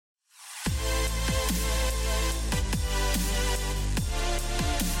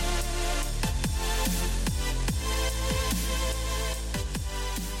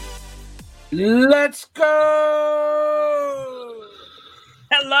Let's go!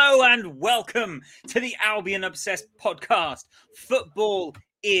 Hello and welcome to the Albion Obsessed podcast. Football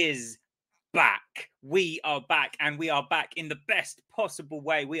is back. We are back, and we are back in the best possible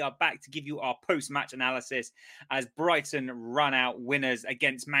way. We are back to give you our post-match analysis as Brighton run out winners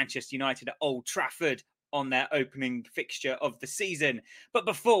against Manchester United at Old Trafford on their opening fixture of the season. But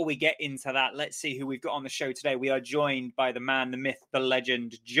before we get into that, let's see who we've got on the show today. We are joined by the man, the myth, the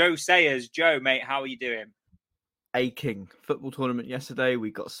legend, Joe Sayers. Joe, mate, how are you doing? Aching football tournament yesterday.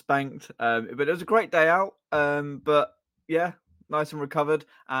 We got spanked, but it was a great day out. But yeah, nice and recovered,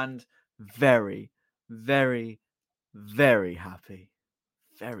 and very, very, very happy.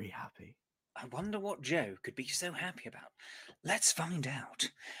 Very happy. I wonder what Joe could be so happy about. Let's find out.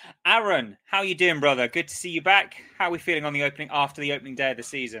 Aaron, how are you doing, brother? Good to see you back. How are we feeling on the opening after the opening day of the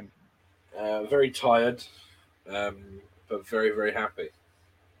season? Very tired, but very, very happy.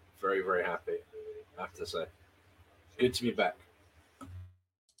 Very, very happy, I have to say. Good to be back.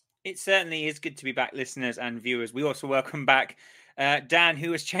 It certainly is good to be back, listeners and viewers. We also welcome back Dan,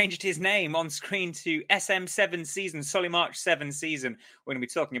 who has changed his name on screen to SM7 Season, Solimarch 7 Season. We're going to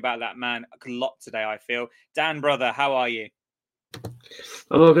be talking about that man a lot today, I feel. Dan, brother, how are you?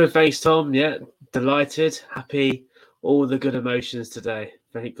 I'm all good, thanks, Tom. Yeah, delighted, happy, all the good emotions today.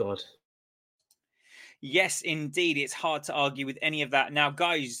 Thank God. Yes, indeed. It's hard to argue with any of that. Now,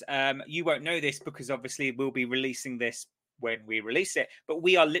 guys, you won't know this because obviously we'll be releasing this when we release it, but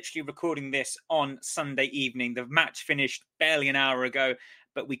we are literally recording this on Sunday evening. The match finished barely an hour ago,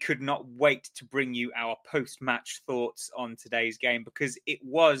 but we could not wait to bring you our post-match thoughts on today's game because it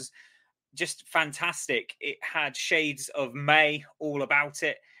was just fantastic. It had shades of May all about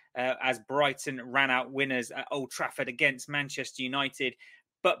it as Brighton ran out winners at Old Trafford against Manchester United.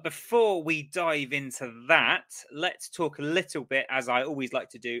 But before we dive into that, let's talk a little bit, as I always like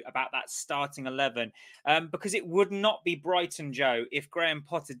to do, about that starting 11. Because it would not be Brighton, Joe, if Graham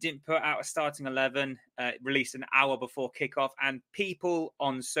Potter didn't put out a starting 11, released an hour before kickoff, and people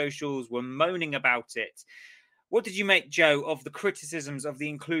on socials were moaning about it. What did you make, Joe, of the criticisms of the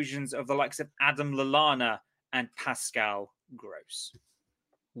inclusions of the likes of Adam Lallana and Pascal Gross?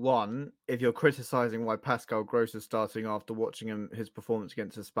 One, if you're criticising why Pascal Gross is starting after watching his performance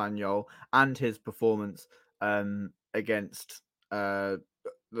against Espanyol and his performance against the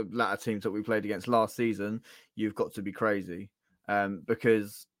latter teams that we played against last season, you've got to be crazy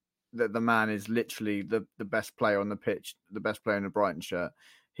because the man is literally the best player on the pitch, the best player in a Brighton shirt.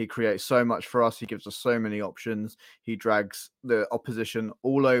 He creates so much for us. He gives us so many options. He drags the opposition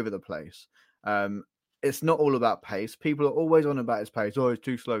all over the place. It's not all about pace. People are always on about his pace. Oh, it's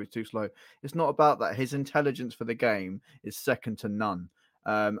too slow. It's too slow. It's not about that. His intelligence for the game is second to none.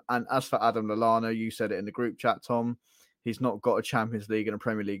 And as for Adam Lallana, you said it in the group chat, Tom. He's not got a Champions League and a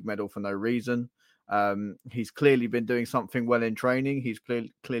Premier League medal for no reason. He's clearly been doing something well in training. He's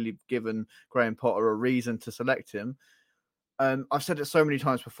clearly given Graham Potter a reason to select him. I've said it so many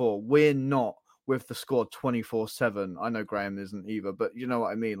times before. We're not with the squad 24/7. I know Graham isn't either, but you know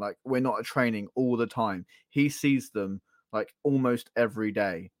what I mean? Like, we're not at training all the time. He sees them like almost every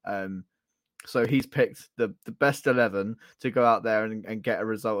day. So he's picked the best 11 to go out there and get a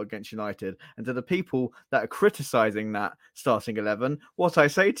result against United. And to the people that are criticising that starting 11, what I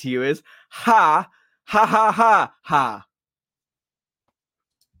say to you is, ha, ha, ha, ha, ha.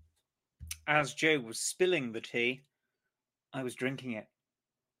 As Joe was spilling the tea, I was drinking it.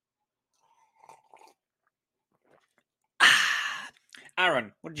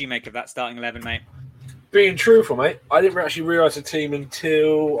 Aaron, what did you make of that starting 11, mate? Being truthful, mate, I didn't actually realise the team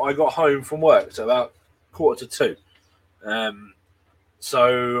until I got home from work, so about 1:45.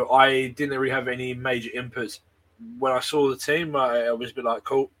 So I didn't really have any major inputs. When I saw the team, I was a bit like,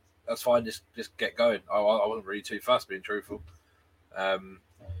 cool, that's fine, just get going. I wasn't really too fast, being truthful.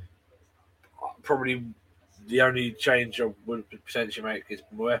 Probably the only change I would potentially make is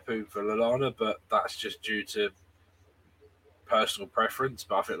Mwepu for Lallana, but that's just due to personal preference.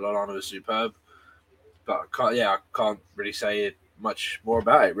 But I think Lallana was superb. But I can't really say much more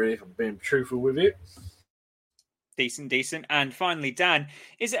about it, really, if I'm being truthful with you. Decent. And finally, Dan,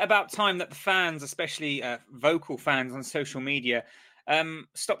 is it about time that the fans, especially vocal fans on social media,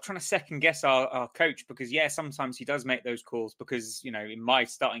 stop trying to second guess our coach? Because, sometimes he does make those calls because, in my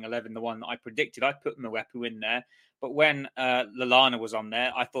starting 11, the one that I predicted, I put Mwepu in there. But when Lallana was on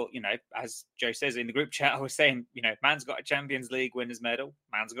there, I thought, as Joe says in the group chat, I was saying, man's got a Champions League winners medal.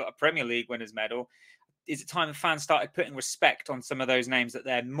 Man's got a Premier League winners medal. Is it time the fans started putting respect on some of those names that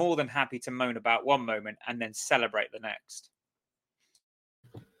they're more than happy to moan about one moment and then celebrate the next?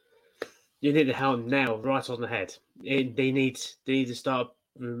 You hit the helm nail right on the head. They need to start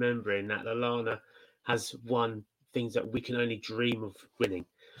remembering that Lallana has won things that we can only dream of winning.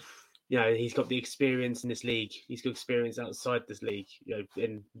 He's got the experience in this league. He's got experience outside this league,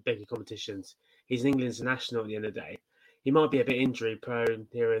 in bigger competitions. He's an England international at the end of the day. He might be a bit injury prone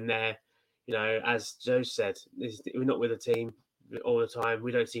here and there. As Joe said, we're not with the team all the time.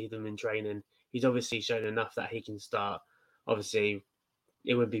 We don't see them in training. He's obviously shown enough that he can start. Obviously,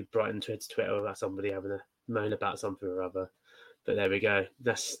 it would be Brighton Twitter about somebody having a moan about something or other. But there we go.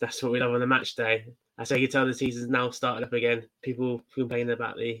 That's what we love on the match day. That's how you can tell the season's now started up again. People complaining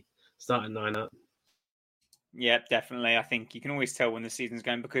about the starting lineup. Yeah, definitely. I think you can always tell when the season's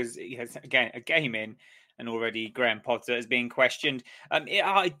going because he has, again, a game in and already Graham Potter is being questioned.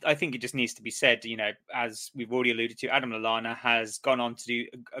 I think it just needs to be said, as we've already alluded to, Adam Lallana has gone on to do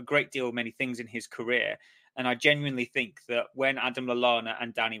a great deal of many things in his career. And I genuinely think that when Adam Lallana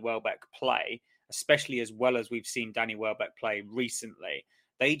and Danny Welbeck play, especially as well as we've seen Danny Welbeck play recently,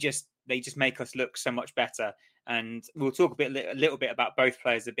 they just make us look so much better. And we'll talk a little bit about both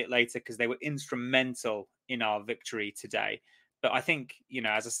players a bit later because they were instrumental in our victory today. But I think,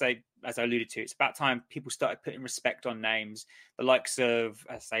 as I alluded to, it's about time people started putting respect on names. The likes of,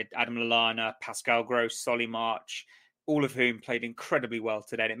 Adam Lallana, Pascal Gross, Solly March, all of whom played incredibly well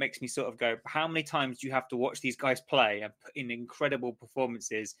today. And it makes me sort of go, how many times do you have to watch these guys play and put in incredible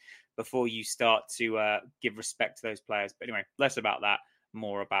performances before you start to give respect to those players? But anyway, less about that.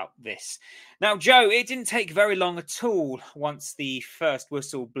 More about this. Now, Joe, it didn't take very long at all once the first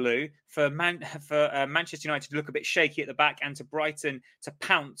whistle blew for Manchester United to look a bit shaky at the back and to Brighton to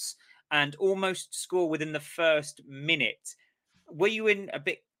pounce and almost score within the first minute. Were you a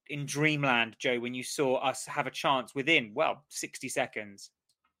bit in dreamland, Joe, when you saw us have a chance within, 60 seconds?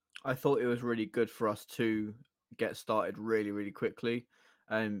 I thought it was really good for us to get started really, really quickly.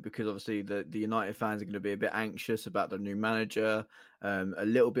 Because obviously the United fans are going to be a bit anxious about the new manager, a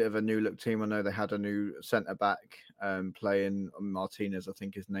little bit of a new look team. I know they had a new centre back playing Martinez, I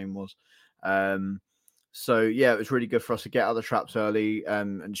think his name was. So yeah, it was really good for us to get out of the traps early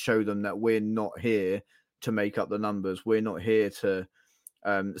and show them that we're not here to make up the numbers. We're not here to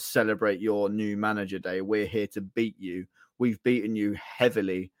celebrate your new manager day. We're here to beat you. We've beaten you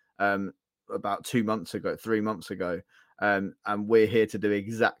heavily about 3 months ago. And we're here to do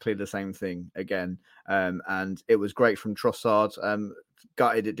exactly the same thing again. And it was great from Trossard.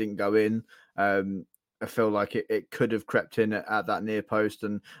 Gutted it didn't go in. I feel like it could have crept in at that near post.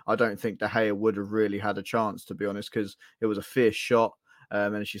 And I don't think De Gea would have really had a chance, to be honest, because it was a fierce shot.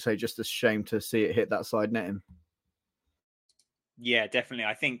 And as you say, just a shame to see it hit that side netting. Yeah, definitely.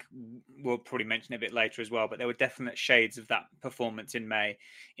 I think we'll probably mention it a bit later as well, but there were definite shades of that performance in May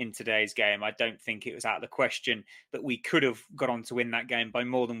in today's game. I don't think it was out of the question that we could have got on to win that game by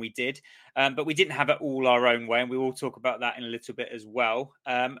more than we did. But we didn't have it all our own way, and we will talk about that in a little bit as well.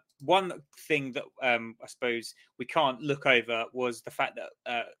 One thing that I suppose we can't look over was the fact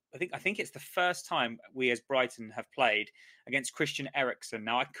that I think it's the first time we as Brighton have played against Christian Eriksen.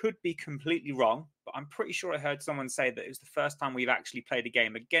 Now, I could be completely wrong, but I'm pretty sure I heard someone say that it was the first time we've actually played a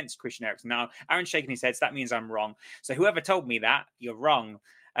game against Christian Eriksen. Now, Aaron's shaking his head, so that means I'm wrong. So whoever told me that, you're wrong.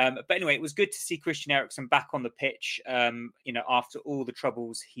 But anyway, it was good to see Christian Eriksen back on the pitch, after all the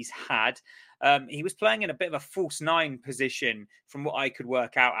troubles he's had. He was playing in a bit of a false nine position from what I could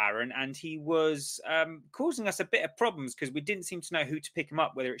work out, Aaron, and he was causing us a bit of problems because we didn't seem to know who to pick him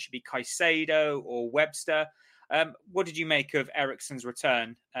up, whether it should be Caicedo or Webster. What did you make of Eriksen's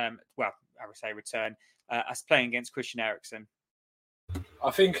return? I would say return, us playing against Christian Eriksen.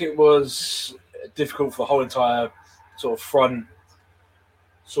 I think it was difficult for the whole entire sort of front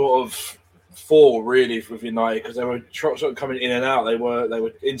four really with United because they were sort of coming in and out. They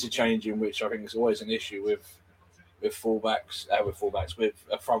were interchanging, which I think is always an issue with fullbacks. With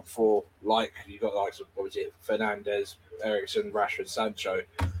a front four, like you got Fernandes, Eriksen, Rashford, Sancho.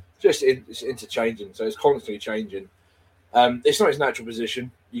 It's interchanging, so it's constantly changing. It's not his natural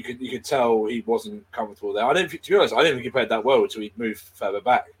position. You could tell he wasn't comfortable there. To be honest, I didn't think he played that well until he moved further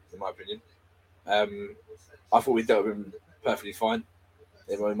back. In my opinion, I thought we dealt with him perfectly fine.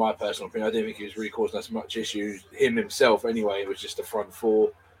 In my personal opinion, I didn't think he was really causing us much issues. Him himself, anyway, it was just the front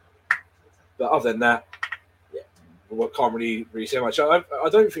four. But other than that, I can't really say much. I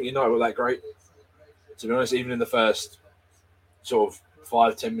don't think United were that great, to be honest. Even in the first sort of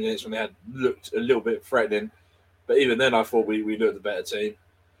 5-10 minutes when they had looked a little bit threatening, but even then I thought we looked the better team.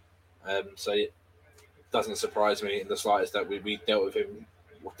 So it doesn't surprise me in the slightest that we dealt with him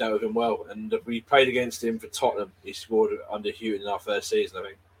well. And we played against him for Tottenham. He scored under Houghton in our first season, I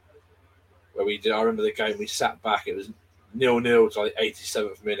think. I remember the game we sat back. It was 0-0 to the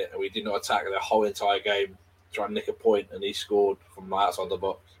 87th minute, and we did not attack the whole entire game. try and nick a point, and he scored from outside the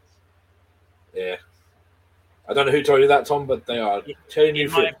box. Yeah. I don't know who told you that, Tom, but they are telling you.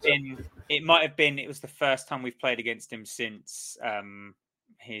 It might have been. It was the first time we've played against him since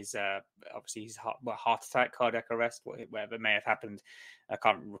his obviously his heart attack, cardiac arrest, whatever may have happened. I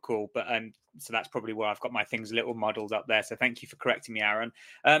can't recall, but so that's probably where I've got my things a little muddled up there. So thank you for correcting me, Aaron.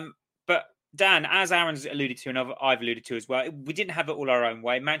 But Dan, as Aaron's alluded to, and I've alluded to as well, we didn't have it all our own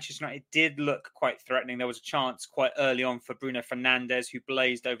way. Manchester United did look quite threatening. There was a chance quite early on for Bruno Fernandes, who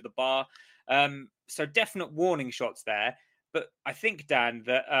blazed over the bar. So definite warning shots there. But I think, Dan,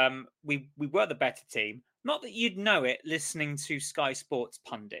 that we were the better team. Not that you'd know it listening to Sky Sports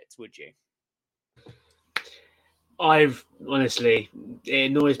pundits, would you? I've honestly,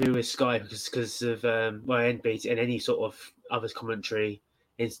 it annoys me with Sky because of NBC and any sort of other commentary,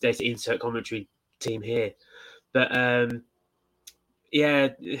 insert commentary team here. But yeah,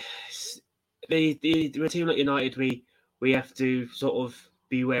 we're a team like United. We have to sort of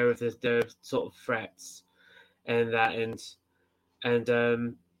be aware of the sort of threats and that, and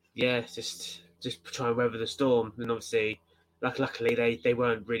yeah, just try and weather the storm. And obviously, luckily they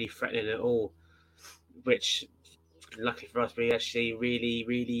weren't really threatening at all, which luckily for us, we actually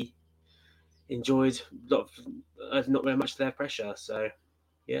really enjoyed a lot of not very much of their pressure. So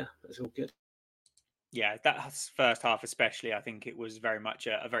yeah, that's all good. Yeah, that first half especially, I think it was very much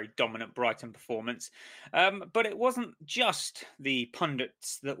a very dominant Brighton performance. But it wasn't just the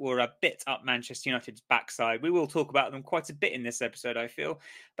pundits that were a bit up Manchester United's backside. We will talk about them quite a bit in this episode, I feel.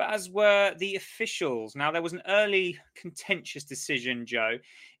 But as were the officials. Now, there was an early contentious decision, Joe,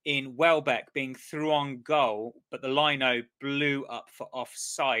 in Welbeck being through on goal, but the lino blew up for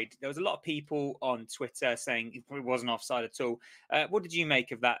offside. There was a lot of people on Twitter saying it wasn't offside at all. What did you make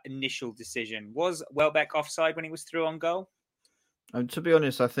of that initial decision? Was Welbeck offside when he was through on goal? To be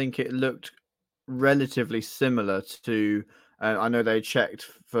honest, I think it looked relatively similar to. I know they checked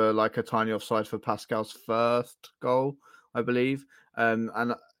for like a tiny offside for Pascal's first goal, I believe, and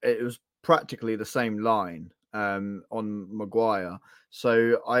it was practically the same line on Maguire.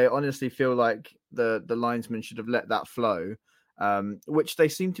 So I honestly feel like the linesman should have let that flow, which they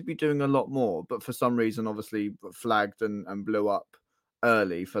seem to be doing a lot more. But for some reason, obviously flagged and blew up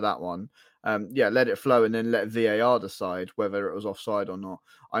early for that one. Let it flow and then let VAR decide whether it was offside or not.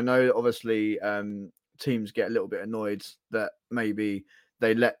 I know obviously teams get a little bit annoyed that maybe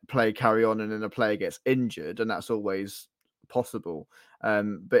they let play carry on and then a player gets injured, and that's always possible.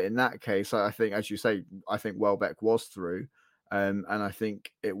 But in that case, I think, as you say, I think Welbeck was through, and I think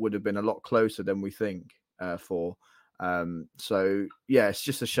it would have been a lot closer than we think for. So yeah, it's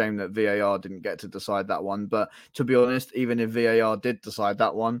just a shame that VAR didn't get to decide that one. But to be honest, even if VAR did decide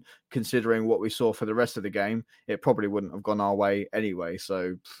that one, considering what we saw for the rest of the game, it probably wouldn't have gone our way anyway.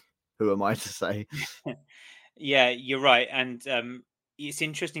 So who am I to say? Yeah, you're right. And it's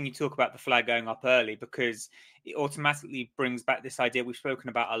interesting you talk about the flag going up early, because it automatically brings back this idea we've spoken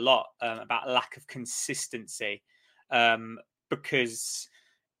about a lot, about lack of consistency. Because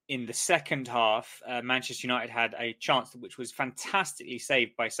in the second half, Manchester United had a chance which was fantastically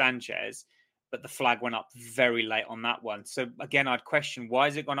saved by Sanchez, but the flag went up very late on that one. So again, I'd question, why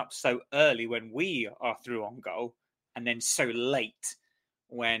has it gone up so early when we are through on goal, and then so late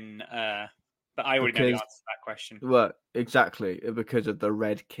when... But I already know the answer to that question. Well, exactly, because of the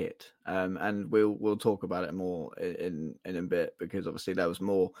red kit, and we'll talk about it more in a bit, because obviously there was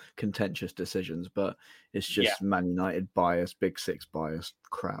more contentious decisions, but it's just Man United bias, Big Six bias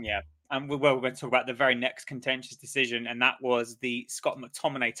crap. Yeah, and we're going to talk about the very next contentious decision, and that was the Scott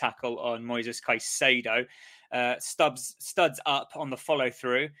McTominay tackle on Moises Caicedo. Studs up on the follow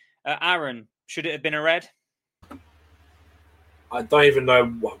through. Aaron, should it have been a red? I don't even know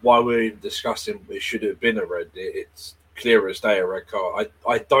why we're even discussing it should have been a red. It's clear as day a red card.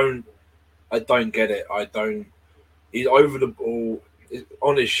 I don't get it. He's over the ball,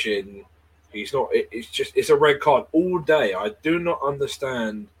 on his shin. He's not. It's a red card all day. I do not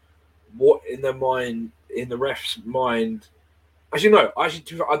understand what in the ref's mind. Actually, no.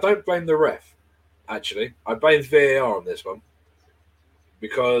 I don't blame the ref. Actually, I blame VAR on this one,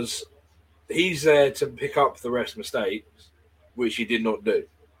 because he's there to pick up the ref's mistakes, which he did not do.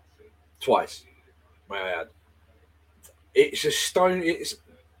 Twice, may I add. It's a stone. It's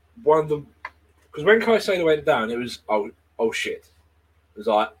one of the... Because when Caicedo went down, it was, oh shit. It was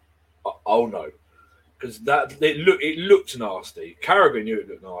like, oh no. Because it looked nasty. Carragher knew it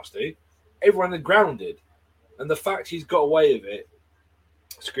looked nasty. Everyone had grounded. And the fact he's got away with it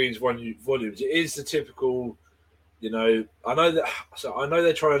screams volumes. It is the typical, I know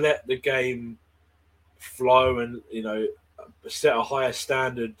they're trying to let the game flow and, set a higher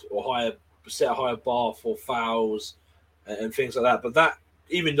standard or higher set a higher bar for fouls and things like that. But that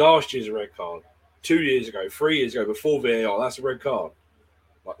even last year's a red card, 2 years ago, 3 years ago, before VAR, that's a red card,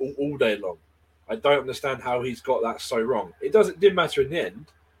 like all day long. I don't understand how he's got that so wrong. It didn't matter in the end,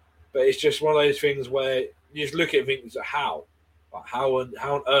 but it's just one of those things where you just look at it and think, how? Like, how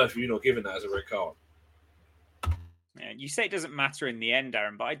on earth are you not giving that as a red card? Yeah, you say it doesn't matter in the end,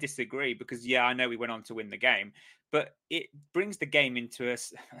 Aaron, but I disagree because, I know we went on to win the game, but it brings the game into a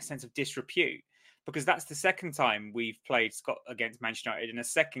sense of disrepute because that's the second time we've played Scott against Manchester United in a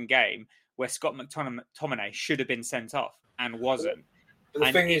second game where Scott McTominay should have been sent off and wasn't.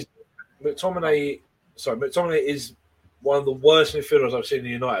 The thing is, McTominay is one of the worst midfielders I've seen in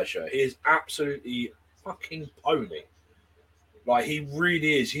the United shirt. He is absolutely fucking pony. Like, he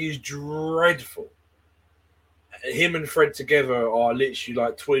really is. He is dreadful. Him and Fred together are literally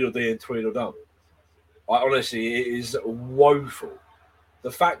like Tweedledee and Tweedledum. Like, honestly, it is woeful.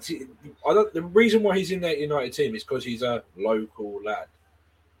 The reason why he's in that United team is because he's a local lad.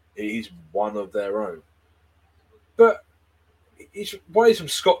 He's one of their own. But he's from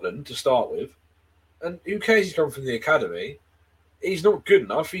Scotland to start with, and who cares? He's come from the academy. He's not good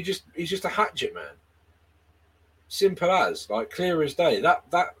enough. He's just a hatchet man. Simple as, like, clear as day.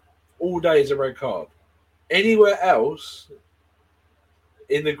 That all day is a red card. Anywhere else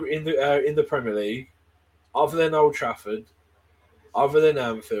in the Premier League, other than Old Trafford, other than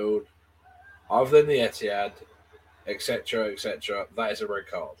Anfield, other than the Etihad, etc., that is a red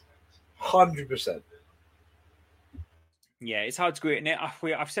card. 100%. Yeah, it's hard to agree. And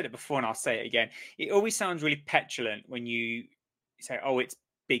I've said it before and I'll say it again. It always sounds really petulant when you say, oh, it's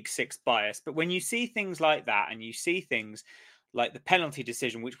Big Six bias. But when you see things like that and you see things like the penalty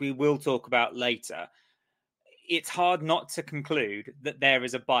decision, which we will talk about later, it's hard not to conclude that there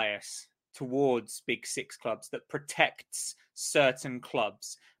is a bias towards Big Six clubs that protects certain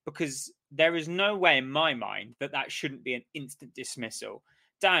clubs, because there is no way in my mind that shouldn't be an instant dismissal.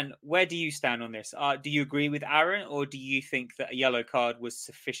 Dan, where do you stand on this? Do you agree with Aaron, or do you think that a yellow card was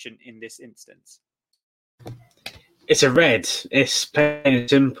sufficient in this instance? It's a red. It's plain and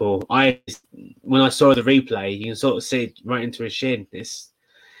simple. When I saw the replay, you can sort of see it right into his shin. It's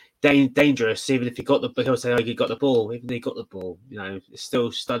dangerous. Even if he got the ball, he'll say, "Oh, he got the ball." Even if he got the ball, it's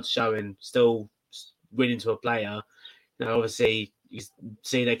still studs showing, still winning to a player. Obviously, you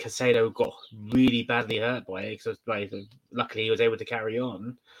see that Caicedo got really badly hurt by it because luckily he was able to carry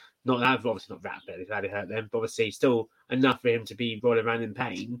on. Obviously not that badly hurt then, but obviously still enough for him to be rolling around in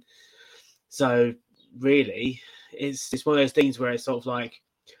pain. So really, it's one of those things where it's sort of like,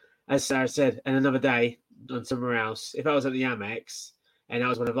 as Sarah said, and another day on somewhere else. If I was at the Amex and that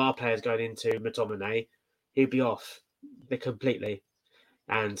was one of our players going into McTominay, he'd be off completely,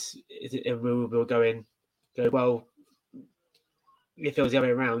 and we'll go, well, if it was the other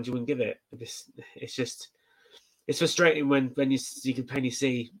way around, you wouldn't give it. It's frustrating when you can plainly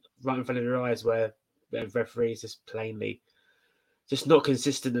see right in front of your eyes where referees just plainly just not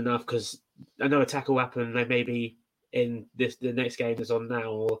consistent enough, because I know a tackle will happen, they may be in the next game that's on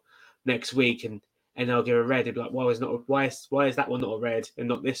now or next week, and they'll give a red. They'll be like, why is that one not a red and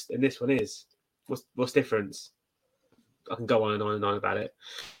not this, and this one is? What's difference? I can go on and on and on about it.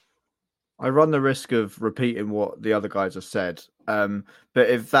 I run the risk of repeating what the other guys have said. But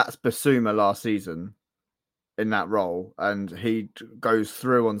if that's Basuma last season in that role and he goes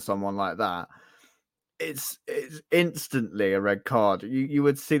through on someone like that, it's instantly a red card. You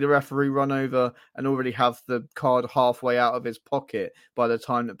would see the referee run over and already have the card halfway out of his pocket by the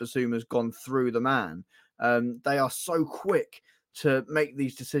time that Basuma's gone through the man. They are so quick to make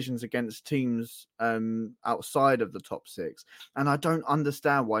these decisions against teams outside of the top six. And I don't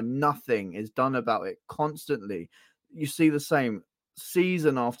understand why nothing is done about it constantly. You see the same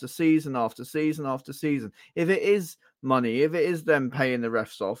season after season after season after season. If it is money, if it is them paying the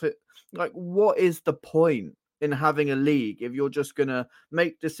refs off, what is the point in having a league if you're just going to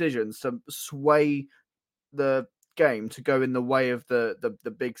make decisions to sway the game to go in the way of the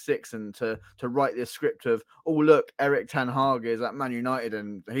Big Six and to write this script of, oh, look, Erik ten Hag is at Man United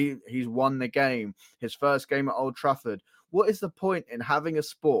and he's won the game, his first game at Old Trafford. What is the point in having a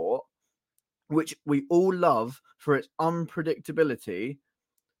sport which we all love for its unpredictability,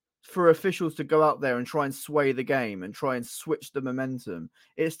 for officials to go out there and try and sway the game and try and switch the momentum?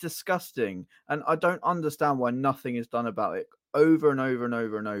 It's disgusting. And I don't understand why nothing is done about it over and over and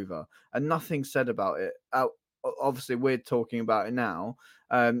over and over, and nothing said about it. Obviously, we're talking about it now,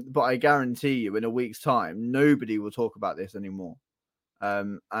 but I guarantee you in a week's time, nobody will talk about this anymore.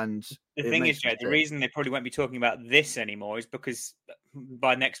 And The it thing is, makes me Joe, the sick. reason they probably won't be talking about this anymore is because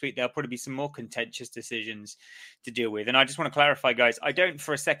by next week there'll probably be some more contentious decisions to deal with. And I just want to clarify, guys, I don't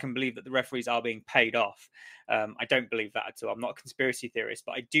for a second believe that the referees are being paid off. I don't believe that at all. I'm not a conspiracy theorist,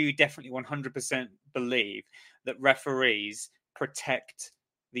 but I do definitely 100% believe that referees protect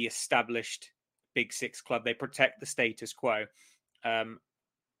the established Big Six club. They protect the status quo.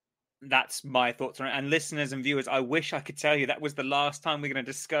 That's my thoughts on it. And listeners and viewers, I wish I could tell you that was the last time we're going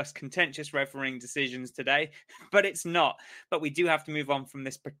to discuss contentious refereeing decisions today, but it's not. But we do have to move on from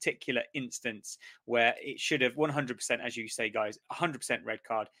this particular instance where it should have 100%, as you say, guys, 100% red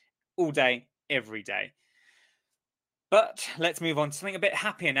card all day, every day. But let's move on to something a bit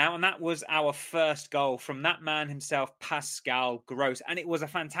happier now. And that was our first goal from that man himself, Pascal Gross. And it was a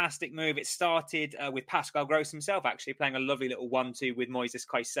fantastic move. It started with Pascal Gross himself actually playing a lovely little 1-2 with Moises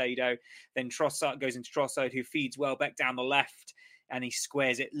Caicedo. Then Trossard goes into Trossard, who feeds Welbeck down the left. And he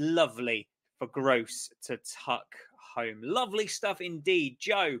squares it lovely for Gross to tuck home. Lovely stuff indeed.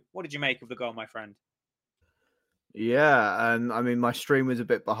 Joe, what did you make of the goal, my friend? Yeah, and I mean, my stream was a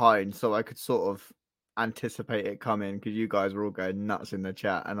bit behind, so I could sort of anticipate it coming because you guys were all going nuts in the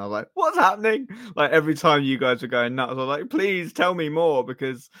chat, and I was like, "What's happening?" Like every time you guys were going nuts, I was like, "Please tell me more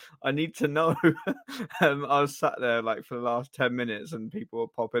because I need to know." I was sat there like for the last 10 minutes, and people were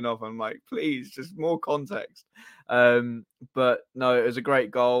popping off. I'm like, "Please, just more context." But no, it was a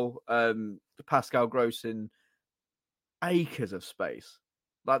great goal. Pascal Gross in acres of space,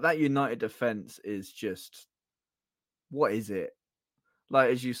 like that United defense is just. What is it? Like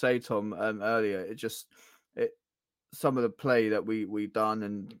as you say, Tom, earlier, it some of the play that we done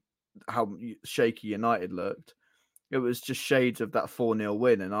and how shaky United looked, it was just shades of that 4-0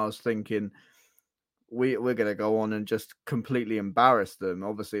 win. And I was thinking we're gonna go on and just completely embarrass them.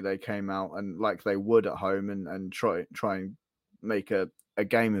 Obviously they came out and like they would at home and try and make a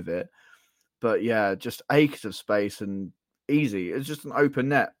game of it. But yeah, just acres of space and easy. It's just an open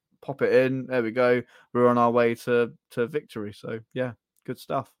net. Pop it in. There we go. We're on our way to victory. So yeah, good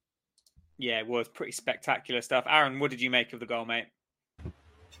stuff. Yeah, it was pretty spectacular stuff. Aaron, what did you make of the goal, mate?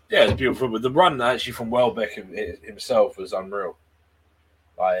 Yeah, it's beautiful. But the run actually from Welbeck himself was unreal.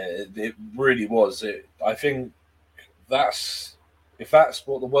 Like it really was. I think if that's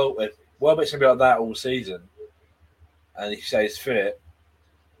what Welbeck's gonna be like that all season, and he stays fit,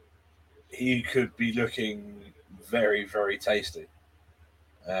 he could be looking very, very tasty.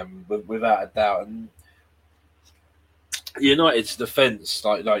 Without a doubt. And United's defence,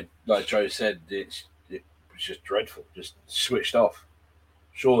 like Joe said, it was just dreadful. Just switched off.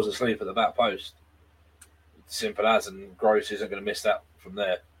 Shaw's asleep at the back post. Simple as, and Gross isn't going to miss that from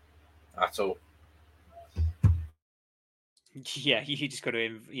there at all. Yeah, you just got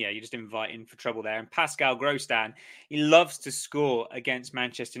to, you just invite in for trouble there. And Pascal Gross, Dan, he loves to score against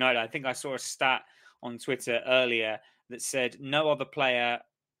Manchester United. I think I saw a stat on Twitter earlier that said no other player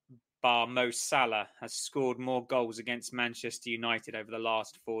bar Mo Salah has scored more goals against Manchester United over the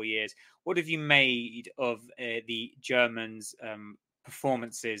last 4 years. What have you made of the Germans'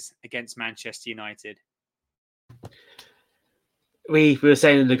 performances against Manchester United? We were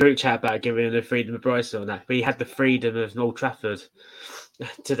saying in the group chat about giving him the freedom of Brighton on that. But he had the freedom of Old Trafford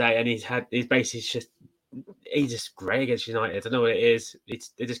today, and he's basically he's just great against United. I don't know what it is.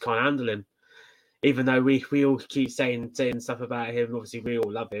 They just can't handle him. Even though we all keep saying stuff about him, obviously we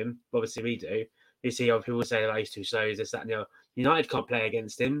all love him. Obviously we do. You see other people say he's too slow, this, that, and the other. United can't play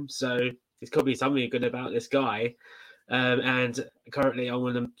against him, so there's got to be something good about this guy. And currently, I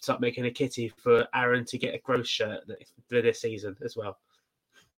want to start making a kitty for Aaron to get a Gross shirt for this season as well.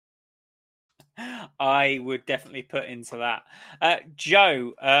 I would definitely put into that.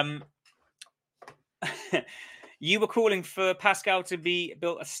 Joe, you were calling for Pascal to be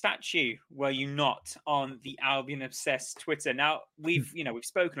built a statue, were you not, on the Albion Obsessed Twitter? Now, we've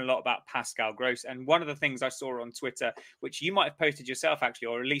spoken a lot about Pascal Gross, and one of the things I saw on Twitter, which you might have posted yourself actually,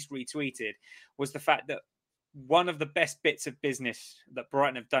 or at least retweeted, was the fact that one of the best bits of business that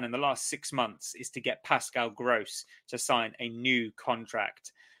Brighton have done in the last 6 months is to get Pascal Gross to sign a new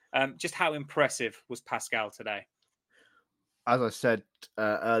contract. Just how impressive was Pascal today? As I said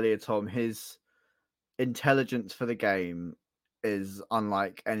earlier, Tom, his intelligence for the game is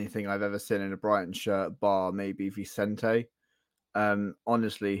unlike anything I've ever seen in a Brighton shirt, bar maybe Vicente.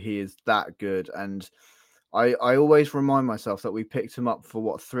 Honestly, he is that good. And I always remind myself that we picked him up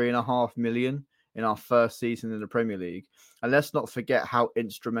for 3.5 million in our first season in the Premier League. And let's not forget how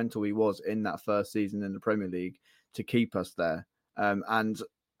instrumental he was in that first season in the Premier League to keep us there. And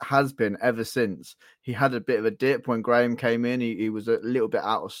has been ever since. He had a bit of a dip when Graham came in. He was a little bit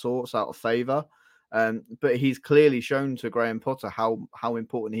out of sorts, out of favour. But he's clearly shown to Graham Potter how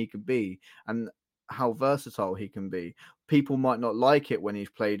important he can be and how versatile he can be. People might not like it when he's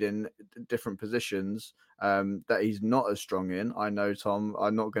played in different positions that he's not as strong in. I know, Tom,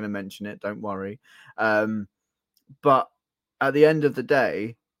 I'm not going to mention it. Don't worry. But at the end of the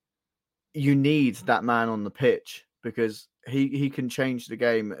day, you need that man on the pitch because he can change the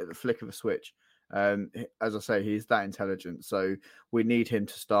game at the flick of a switch. As I say, he's that intelligent. So we need him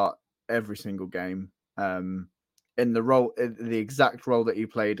to start every single game in the exact role that he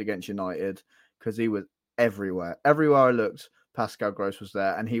played against United, because he was everywhere. Everywhere I looked, Pascal Gross was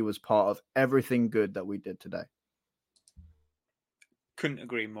there, and he was part of everything good that we did today. Couldn't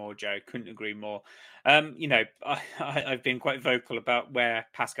agree more, Joe. Couldn't agree more. I've been quite vocal about where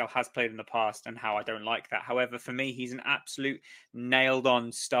Pascal has played in the past and how I don't like that. However, for me, he's an absolute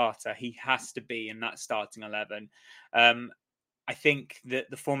nailed-on starter. He has to be in that starting 11. I think that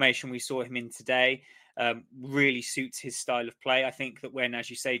the formation we saw him in today really suits his style of play. I think that when, as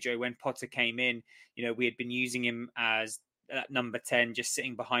you say, Joe, when Potter came in, we had been using him as number 10, just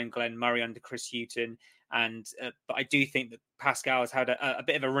sitting behind Glenn Murray under Chris Hughton. But I do think that Pascal has had a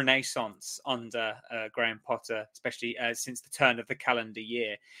bit of a renaissance under Graham Potter, especially since the turn of the calendar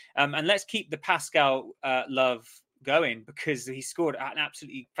year. And let's keep the Pascal love going, because he scored an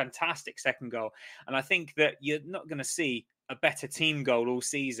absolutely fantastic second goal. And I think that you're not going to see a better team goal all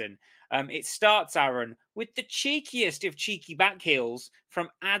season. It starts, Aaron, with the cheekiest of cheeky backheels from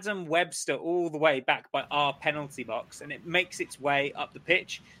Adam Webster all the way back by our penalty box, and it makes its way up the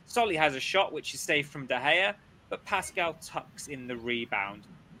pitch. Solly has a shot which is saved from De Gea, but Pascal tucks in the rebound.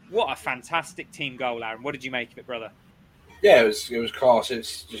 What a fantastic team goal, Aaron. What did you make of it, brother? Yeah, it was class.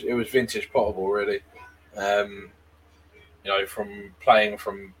 It was vintage Potterball, really. From playing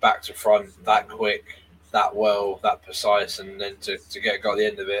from back to front that quick, that well, that precise, and then to get a goal at the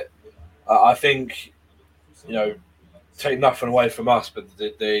end of it. I think, take nothing away from us, but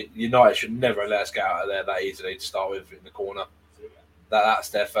the United should never let us get out of there that easily to start with in the corner. That's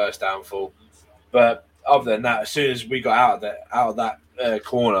their first downfall. But other than that, as soon as we got out of that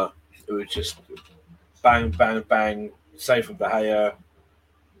corner, it was just bang, bang, bang, save from De Gea,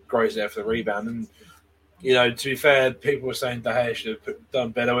 Gross there for the rebound. And, to be fair, people were saying De Gea should have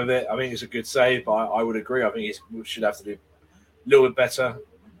done better with it. I think it's a good save, but I would agree. I think he should have to do a little bit better,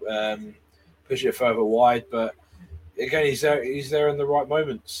 push it further wide. But again, he's there in the right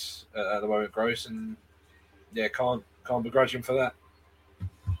moments at the moment, Gross, and yeah, can't begrudge him for that.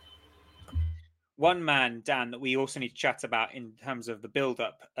 One man, Dan, that we also need to chat about in terms of the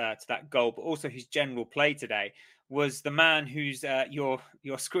build-up to that goal, but also his general play today, was the man who's your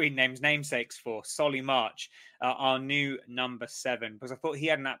screen name's namesakes for, Solly March, our new number 7, because I thought he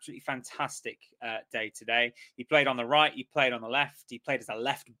had an absolutely fantastic day today. He played on the right, he played on the left, he played as a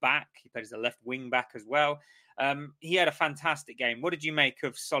left back, he played as a left wing back as well. He had a fantastic game. What did you make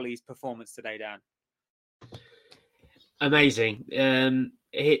of Solly's performance today, Dan? Amazing.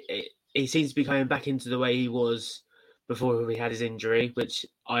 He seems to be coming back into the way he was before he had his injury, which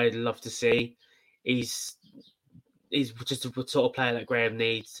I'd love to see. He's just a sort of player that Graham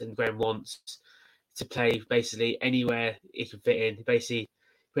needs and Graham wants to play basically anywhere he can fit in. Basically,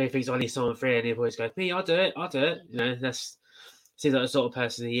 when he thinks I need someone free, and he always goes, "Me, I'll do it." That's seems like the sort of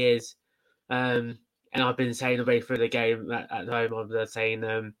person he is. And I've been saying the way through the game at home, I've been saying,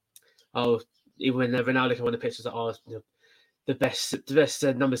 even when Ronaldo came on the pitch, I was like, the best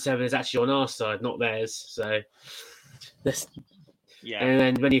number 7 is actually on our side, not theirs. So, yeah.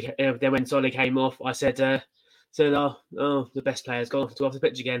 And then when Solly came off, I said, the best player's gone off the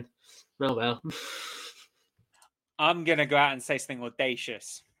pitch again. Oh well. I'm gonna go out and say something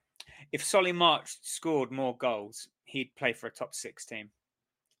audacious. If Solly March scored more goals, he'd play for a top 6 team.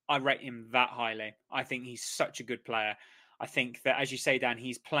 I rate him that highly. I think he's such a good player. I think that, as you say, Dan,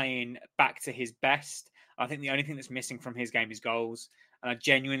 he's playing back to his best. I think the only thing that's missing from his game is goals. And I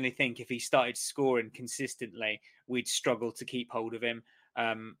genuinely think if he started scoring consistently, we'd struggle to keep hold of him.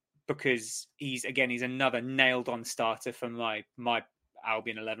 Because he's another nailed-on starter for my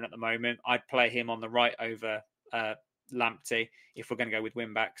Albion 11 at the moment. I'd play him on the right over Lamptey if we're going to go with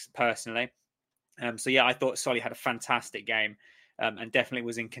wing-backs, personally. I thought Solly had a fantastic game. And definitely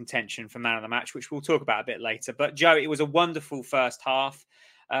was in contention for man of the match, which we'll talk about a bit later. But Joe, it was a wonderful first half.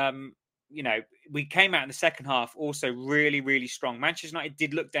 We came out in the second half also really, really strong. Manchester United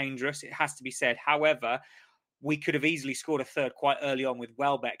did look dangerous, it has to be said. However, we could have easily scored a third quite early on with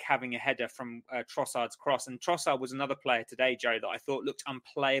Welbeck having a header from Trossard's cross. And Trossard was another player today, Joe, that I thought looked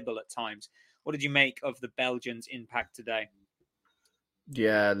unplayable at times. What did you make of the Belgians' impact today?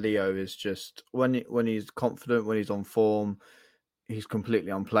 Yeah, Leo is just, when he's confident, when he's on form, he's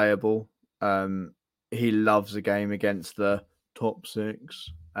completely unplayable. he loves a game against the top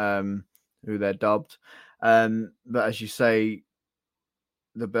six, who they're dubbed. But as you say,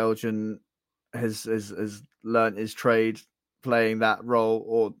 the Belgian has learnt his trade playing that role,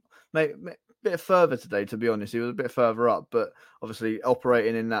 or maybe a bit further today, to be honest. He was a bit further up, but obviously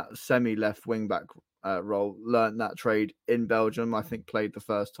operating in that semi-left wing-back role, learnt that trade in Belgium. I think played the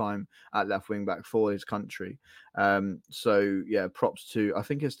first time at left wing-back for his country. So, yeah, props to, I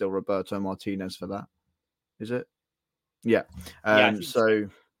think it's still Roberto Martinez for that. Is it? Yeah. So...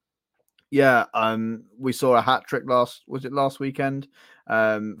 Yeah, we saw a hat trick last weekend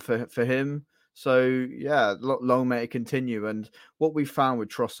for him. So yeah, long may it continue. And what we found with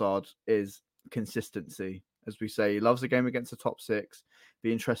Trossard is consistency. As we say, he loves the game against the top six.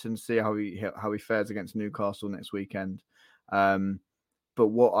 Be interesting to see how he fares against Newcastle next weekend. But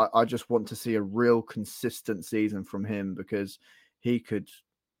what I just want to see a real consistent season from him, because he could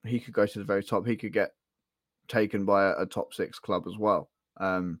go to the very top. He could get taken by a top six club as well.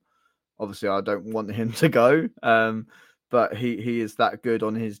 Obviously, I don't want him to go, but he is that good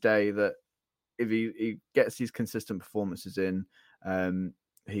on his day that if he gets these consistent performances in,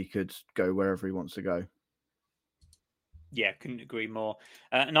 he could go wherever he wants to go. Yeah, couldn't agree more.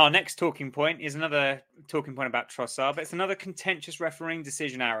 And our next talking point is another talking point about Trossard, but it's another contentious refereeing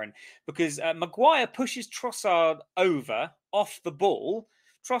decision, Aaron, because Maguire pushes Trossard over off the ball.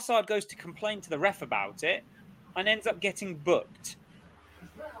 Trossard goes to complain to the ref about it and ends up getting booked.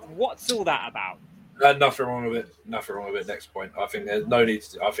 What's all that about? Nothing wrong with it. Nothing wrong with it. Next point. I think there's no need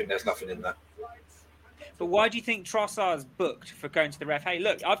to. I think there's nothing in that. But why do you think Trossard's booked for going to the ref? Hey,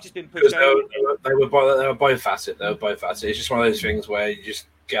 look, I've just been pushed over. They were both at it. They were both at it. It's just one of those things where you just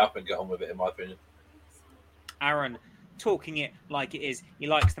get up and get on with it, in my opinion. Aaron, talking it like it is. He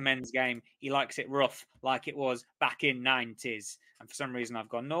likes the men's game. He likes it rough, like it was back in 90s. And for some reason, I've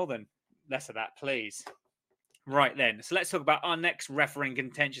gone Northern. Less of that, please. Right then, so let's talk about our next refereeing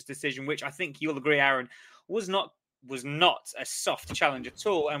contentious decision, which I think you'll agree, Aaron, was not a soft challenge at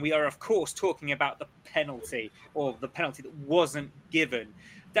all. And we are, of course, talking about the penalty, or the penalty that wasn't given.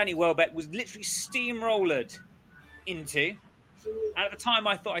 Danny Welbeck was literally steamrollered into. And at the time,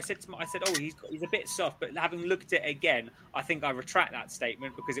 I said, oh, he's a bit soft. But having looked at it again, I think I retract that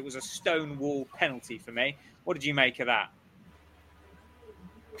statement, because it was a stonewall penalty for me. What did you make of that?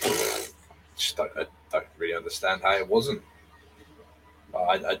 I don't really understand how it wasn't.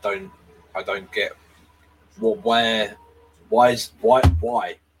 I don't get why,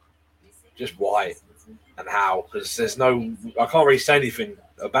 just why and how, because I can't really say anything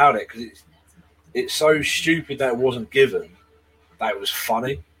about it, because it's so stupid that it wasn't given that it was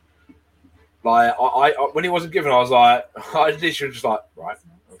funny. Like I when it wasn't given, I was like, I literally just like, right,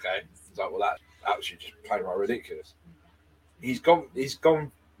 okay. It's like, well, that's actually just plain right ridiculous. He's gone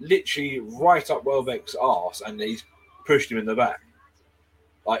literally right up Welbeck's arse, and he's pushed him in the back.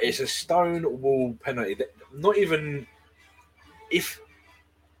 Like, it's a stone wall penalty. Not even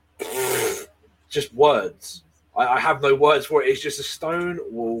just words. I have no words for it. It's just a stone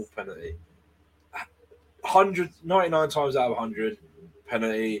wall penalty. 99 times out of 100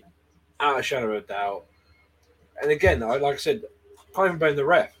 penalty, out of shadow of doubt. And again, like I said, can't even blame the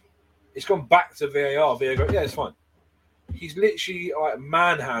ref. It's gone back to VAR. VAR go, yeah, it's fine. He's literally like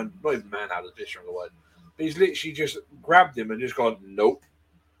not even manhandle is a bit stronger word, but he's literally just grabbed him and just gone, nope.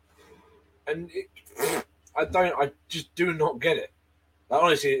 And I just do not get it. Like,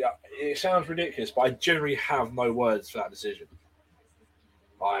 honestly, it sounds ridiculous, but I generally have no words for that decision.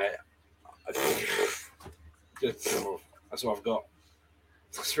 That's what I've got.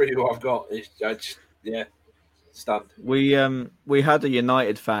 That's really what I've got. Stunned. We had a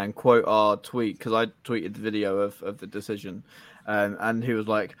United fan quote our tweet, because I tweeted the video of the decision, and he was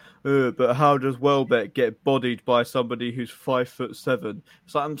like, but how does Welbeck get bodied by somebody who's 5'7"?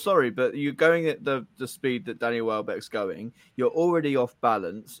 So I'm sorry, but you're going at the speed that Danny Welbeck's going. You're already off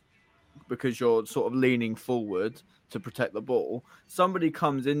balance because you're sort of leaning forward to protect the ball. Somebody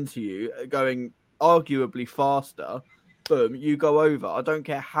comes into you going arguably faster. Boom, you go over. I don't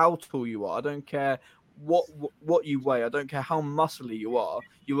care how tall you are. I don't care what you weigh. I don't care how muscly you are.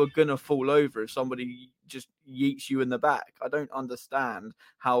 You are gonna fall over if somebody just yeets you in the back. I don't understand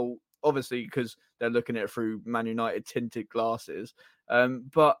how, obviously, because they're looking at it through Man United tinted glasses.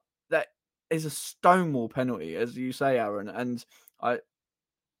 But that is a stonewall penalty, as you say, Aaron. And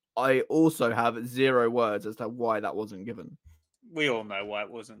I also have zero words as to why that wasn't given. We all know why it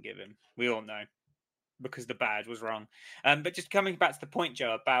wasn't given. We all know, because the badge was wrong. But just coming back to the point,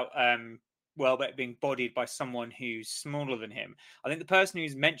 Joe, about Welbeck being bodied by someone who's smaller than him. I think the person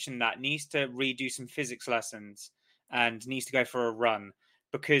who's mentioned that needs to redo some physics lessons and needs to go for a run,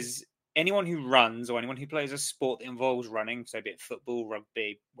 because anyone who runs or anyone who plays a sport that involves running, so be it football,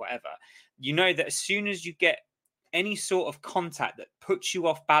 rugby, whatever, you know that as soon as you get any sort of contact that puts you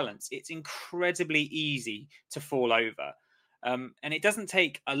off balance, it's incredibly easy to fall over. And it doesn't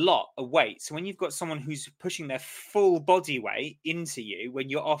take a lot of weight. So when you've got someone who's pushing their full body weight into you when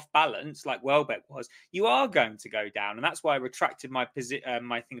you're off balance, like Welbeck was, you are going to go down. And that's why I retracted my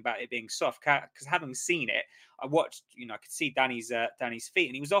my thing about it being soft, because having seen it, I watched, I could see Danny's feet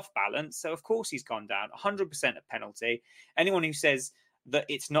and he was off balance. So of course he's gone down. 100% a penalty. Anyone who says that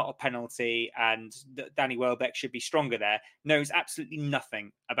it's not a penalty and that Danny Welbeck should be stronger there knows absolutely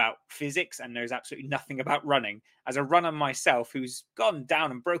nothing about physics and knows absolutely nothing about running. As a runner myself who's gone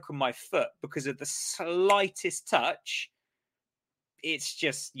down and broken my foot because of the slightest touch, it's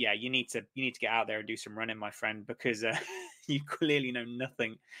just, you need to get out there and do some running, my friend, because you clearly know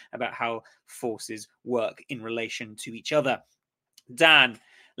nothing about how forces work in relation to each other. Dan,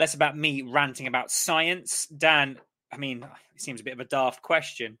 less about me ranting about science. Dan, I mean, it seems a bit of a daft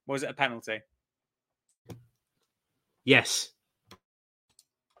question. Was it a penalty? Yes.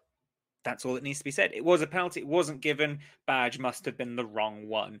 That's all that needs to be said. It was a penalty. It wasn't given. Badge must have been the wrong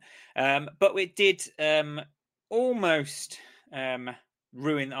one. But it did almost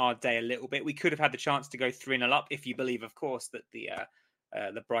ruin our day a little bit. We could have had the chance to go 3-0 up if you believe, of course, that the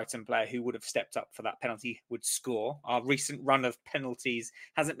Brighton player who would have stepped up for that penalty would score. Our recent run of penalties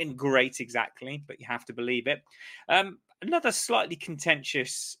hasn't been great exactly, but you have to believe it. Another slightly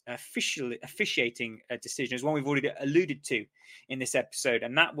contentious officiating decision is one we've already alluded to in this episode,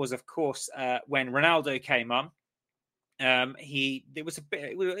 and that was, of course, when Ronaldo came on. It was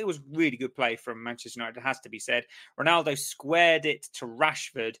really good play from Manchester United, it has to be said. Ronaldo squared it to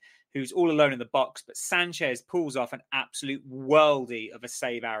Rashford, who's all alone in the box, but Sanchez pulls off an absolute worldie of a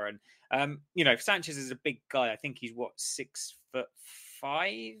save, Aaron. Sanchez is a big guy. I think he's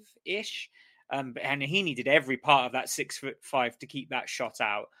 6'5"-ish. And he needed every part of that 6'5" to keep that shot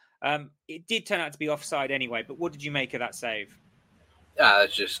out. It did turn out to be offside anyway, but what did you make of that save? Yeah,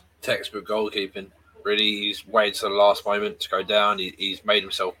 it's just textbook goalkeeping. Really, he's waited to the last moment to go down. He's made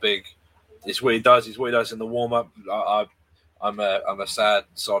himself big. It's what he does. It's what he does in the warm-up. I'm a sad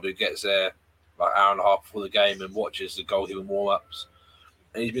sod who gets there like an hour and a half before the game and watches the goalkeeping warm-ups.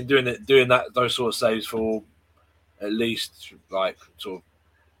 And he's been doing those sort of saves for at least like sort of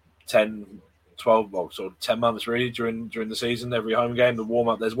 10, 12, well, sort of 10 months really during the season. Every home game, the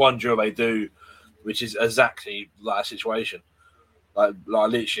warm-up. There's one drill they do, which is exactly like a situation. Like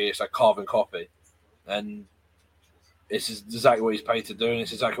literally, it's like carbon copy. And it's exactly what he's paid to do, and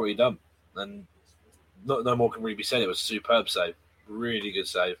it's exactly what he done. And no more can really be said. It was a superb save, really good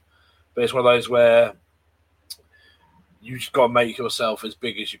save. But it's one of those where you just got to make yourself as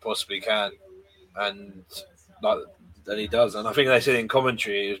big as you possibly can, and he does. And I think they said in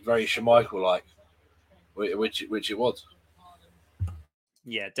commentary it was very Schmeichel-like, which it was.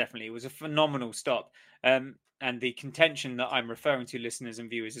 Yeah, definitely, it was a phenomenal stop. And the contention that I'm referring to, listeners and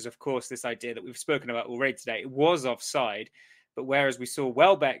viewers, is, of course, this idea that we've spoken about already today. It was offside, but whereas we saw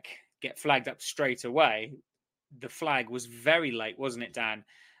Welbeck get flagged up straight away, the flag was very late, wasn't it, Dan,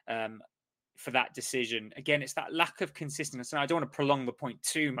 for that decision? Again, it's that lack of consistency. And I don't want to prolong the point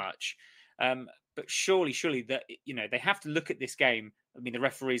too much, but surely that, they have to look at this game. I mean, the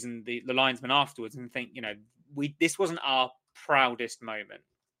referees and the linesmen afterwards and think, this wasn't our proudest moment.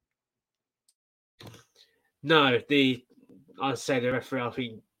 No, I'd say the referee, I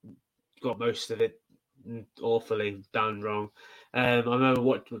think, got most of it awfully done wrong. I remember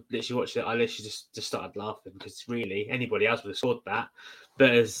literally watching it. I literally just started laughing because really anybody else would have scored that. But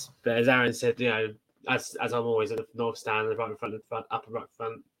as Aaron said, as I'm always at the north stand, the right in front, upper right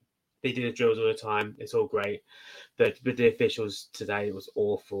front, they do the drills all the time. It's all great, but with the officials today, it was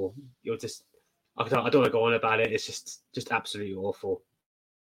awful. You're just, I don't want to go on about it. It's just absolutely awful.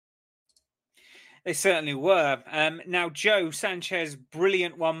 They certainly were. Now, Joe Sanchez,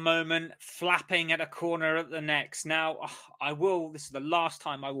 brilliant one moment, flapping at a corner at the next. Now, this is the last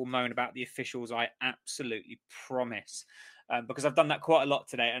time I will moan about the officials, I absolutely promise. Because I've done that quite a lot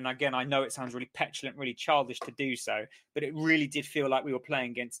today. And again, I know it sounds really petulant, really childish to do so, but it really did feel like we were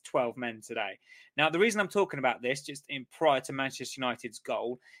playing against 12 men today. Now, the reason I'm talking about this, just prior to Manchester United's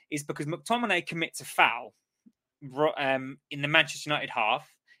goal, is because McTominay commits a foul in the Manchester United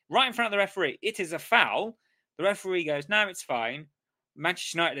half, right in front of the referee. It is a foul. The referee goes, no, it's fine.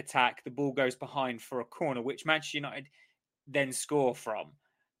 Manchester United attack. The ball goes behind for a corner, which Manchester United then score from.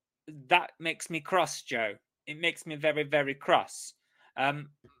 That makes me cross, Joe. It makes me very, very cross.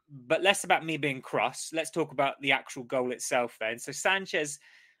 But less about me being cross. Let's talk about the actual goal itself then. So Sanchez,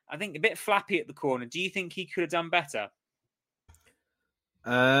 I think, a bit flappy at the corner. Do you think he could have done better?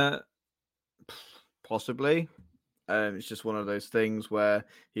 Possibly. It's just one of those things where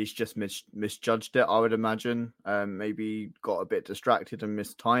he's just misjudged it, I would imagine. Maybe got a bit distracted and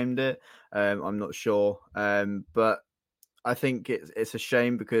mistimed it. I'm not sure. But I think it's a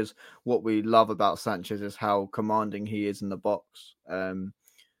shame because what we love about Sanchez is how commanding he is in the box. I'm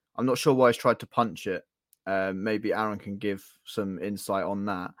not sure why he's tried to punch it. Maybe Aaron can give some insight on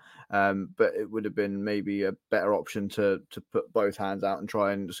that. But it would have been maybe a better option to put both hands out and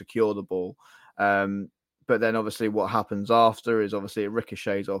try and secure the ball. But then obviously what happens after is obviously it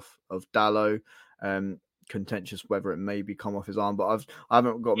ricochets off of Dalot. Contentious whether it maybe come off his arm, but I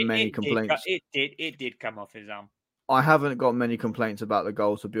haven't got many complaints. It did come off his arm. I haven't got many complaints about the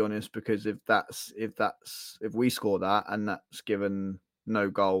goal, to be honest, because if we score that and that's given no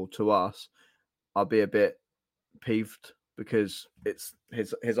goal to us, I'll be a bit peeved because it's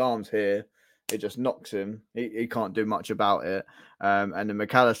his arm's here. It just knocks him. He can't do much about it. And then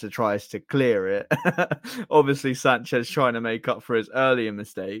McAllister tries to clear it. Obviously, Sanchez trying to make up for his earlier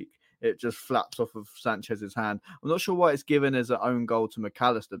mistake. It just flaps off of Sanchez's hand. I'm not sure why it's given as an own goal to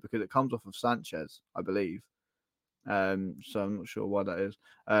McAllister because it comes off of Sanchez, I believe. So I'm not sure why that is.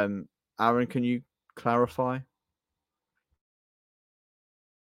 Aaron, can you clarify?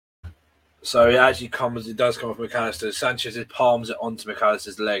 So it does come off McAllister. Sanchez palms it onto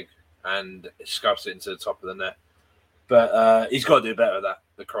McAllister's leg and scuffs it into the top of the net. But he's got to do better at that,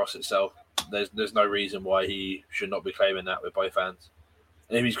 the cross itself. There's no reason why he should not be claiming that with both hands.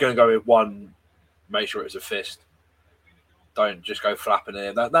 And if he's going to go with one, make sure it's a fist. Don't just go flapping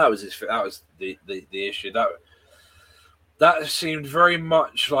it. That was the issue. That seemed very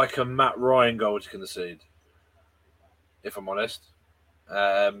much like a Matt Ryan goal to concede, if I'm honest.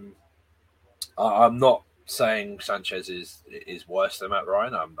 I'm not saying Sanchez is worse than Matt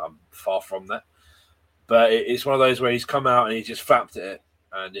Ryan. I'm far from that. But it's one of those where he's come out and he just flapped at it,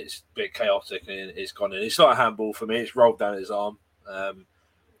 and it's a bit chaotic and it's gone in. It's not a handball for me. It's rolled down his arm,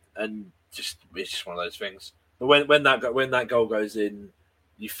 and it's just one of those things. But when that goal goes in,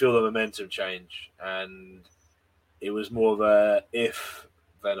 you feel the momentum change, and it was more of a if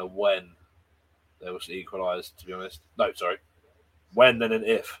than a when that was equalised. To be honest, no, sorry, when then an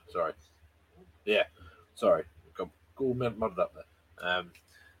if. Sorry, yeah, sorry, got all muddled up there.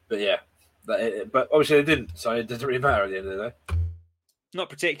 But yeah. But obviously it didn't, so it doesn't really matter at the end of the day. Not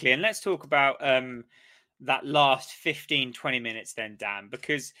particularly. And let's talk about that last 15-20 minutes then, Dan,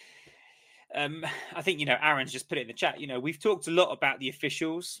 because I think, Aaron's just put it in the chat. We've talked a lot about the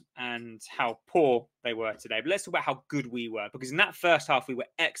officials and how poor they were today, but let's talk about how good we were, because in that first half we were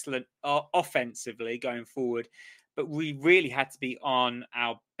excellent offensively going forward, but we really had to be on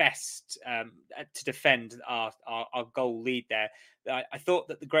our best to defend our goal lead there. I thought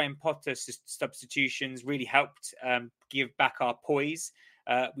that the Graham Potter substitutions really helped give back our poise.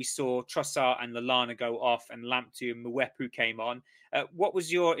 We saw Trossard and Lallana go off, and Lamptey and Mwepu came on. What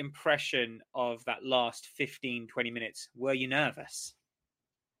was your impression of that last 15-20 minutes? Were you nervous?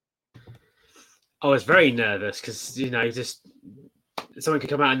 I was very nervous because, just someone could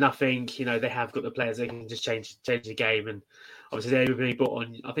come out of nothing. They have got the players, they can just change the game. And obviously they really brought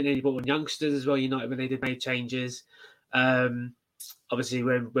on youngsters as well, United, when they did make changes. Obviously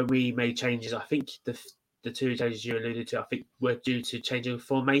when we made changes, I think the two changes you alluded to, I think were due to changing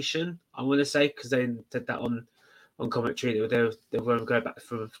formation, I want to say, because they did that on commentary. They were going to go back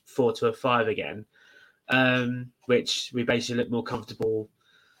from 4 to a 5 again, which we basically looked more comfortable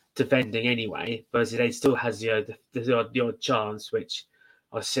defending anyway, but they still has the odd chance, which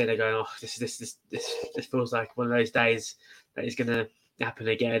I was sitting there going, oh, this feels like one of those days that is going to happen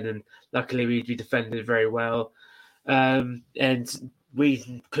again. And luckily we defended very well, and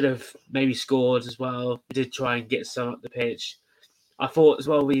we could have maybe scored as well. We did try and get some up the pitch. I thought as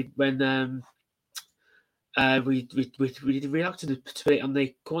well we reluctant to put it on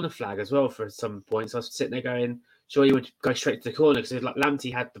the corner flag as well for some points. I was sitting there going, sure, you would go straight to the corner, because like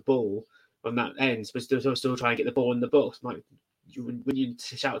Lamptey had the ball on that end, but still trying to get the ball in the box. Like, when you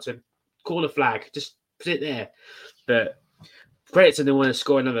shout to him, corner flag, just put it there. But credit to them want to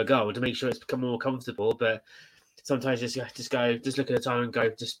score another goal to make sure it's become more comfortable. But sometimes just look at the time and go,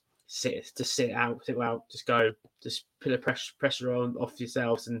 just sit out, just go, just put a pressure on off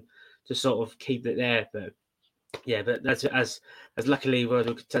yourselves and just sort of keep it there. But yeah, but that's as luckily we're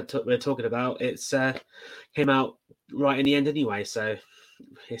talking about. It's came out right in the end anyway, so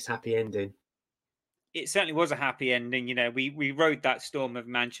it's happy ending. It certainly was a happy ending. We rode that storm of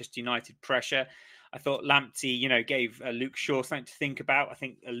Manchester United pressure. I thought Lamptey, gave Luke Shaw something to think about. I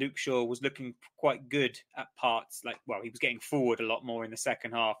think Luke Shaw was looking quite good at parts. He was getting forward a lot more in the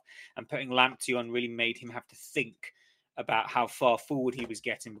second half, and putting Lamptey on really made him have to think about how far forward he was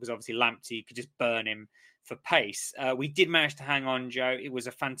getting, because obviously Lamptey could just burn him for pace. We did manage to hang on, Joe. It was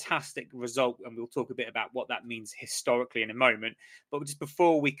a fantastic result, and we'll talk a bit about what that means historically in a moment. But just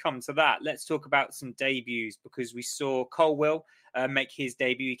before we come to that, let's talk about some debuts, because we saw Colwill make his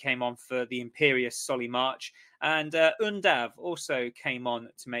debut. He came on for the Imperious Solly March, and Undav also came on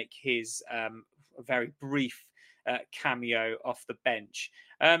to make his very brief cameo off the bench.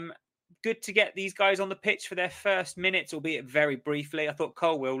 Good to get these guys on the pitch for their first minutes, albeit very briefly. I thought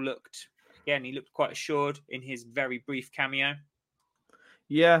Colwill looked quite assured in his very brief cameo.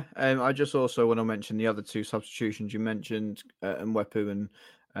 Yeah, I just also want to mention the other two substitutions you mentioned, Mwepu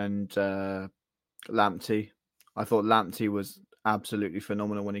and Lamptey. I thought Lamptey was absolutely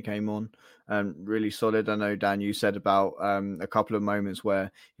phenomenal when he came on, really solid. I know, Dan, you said about a couple of moments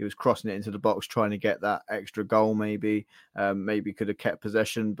where he was crossing it into the box, trying to get that extra goal, maybe could have kept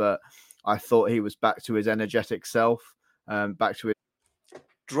possession, but I thought he was back to his energetic self, back to his...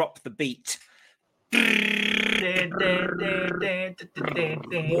 Drop the beat. I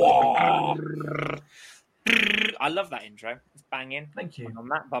love that intro. It's banging. Thank you. On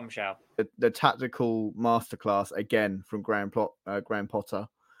that bombshell. The tactical masterclass again from Graham Potter.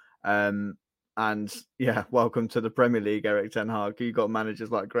 And yeah, welcome to the Premier League, Eric Ten Hag. You got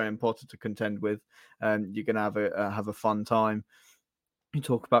managers like Graham Potter to contend with. You're going to have a fun time. You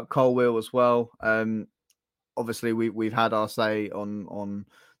talk about Colwill as well. Obviously, we've had our say on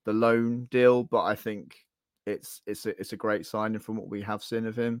the loan deal, but I think it's a great signing from what we have seen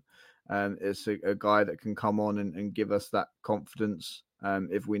of him. It's a guy that can come on and give us that confidence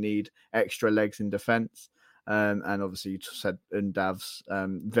if we need extra legs in defence. And obviously, you said Undav's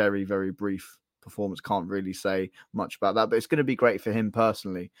very, very brief performance. Can't really say much about that, but it's going to be great for him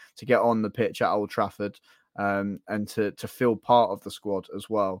personally to get on the pitch at Old Trafford and to feel part of the squad as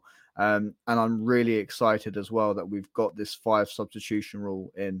well. And I'm really excited as well that we've got this 5 substitution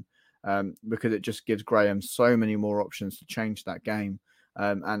rule in because it just gives Graham so many more options to change that game.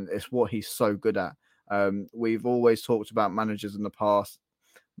 And it's what he's so good at. We've always talked about managers in the past,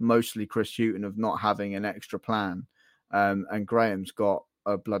 mostly Chris Hughton, of not having an extra plan. And Graham's got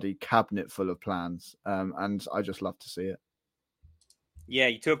a bloody cabinet full of plans. And I just love to see it. Yeah,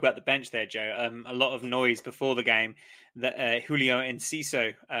 you talk about the bench there, Joe. A lot of noise before the game that Julio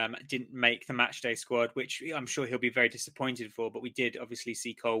Enciso didn't make the matchday squad, which I'm sure he'll be very disappointed for. But we did obviously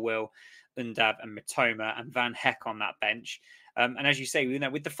see Colwill, Undav and Mitoma and Van Heck on that bench. And as you say,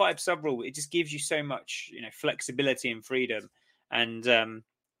 with the 5 sub rule, it just gives you so much, flexibility and freedom. And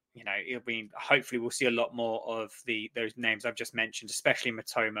hopefully we'll see a lot more of those names I've just mentioned, especially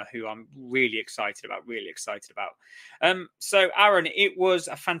Mitoma, who I'm really excited about. So, Aaron, it was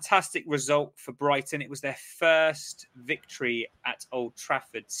a fantastic result for Brighton. It was their first victory at Old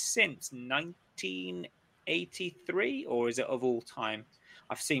Trafford since 1983, or is it of all time?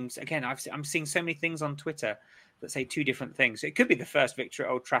 I'm seeing so many things on Twitter that say 2 different things. So it could be the first victory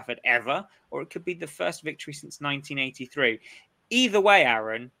at Old Trafford ever, or it could be the first victory since 1983. Either way,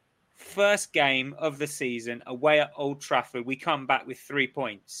 Aaron, first game of the season away at Old Trafford, we come back with 3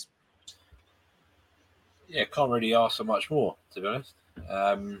 points. Yeah, can't really ask for much more, to be honest.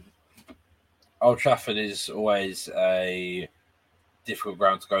 Old Trafford is always a difficult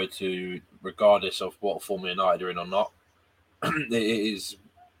ground to go to, regardless of what form United are in or not. It is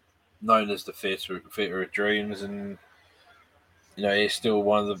known as the theatre of dreams, and it's still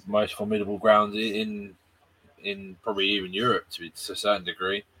one of the most formidable grounds in probably even Europe to a certain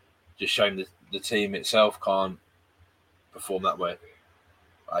degree. Just shame that the team itself can't perform that way.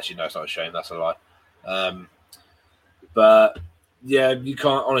 Actually, no, it's not a shame. That's a lie. But yeah, you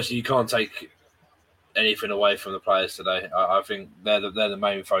can't take anything away from the players today. I think they're the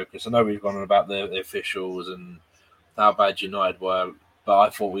main focus. I know we've gone on about the officials and how bad United were, but I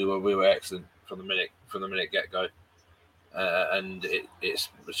thought we were excellent from the minute get go, and it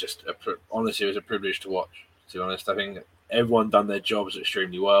was just honestly, it was a privilege to watch. To be honest, I think everyone done their jobs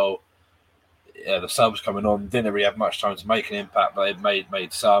extremely well. Yeah, the subs coming on didn't really have much time to make an impact, but they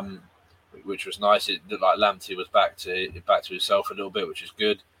made some, which was nice. It looked like Lamptey was back to himself a little bit, which is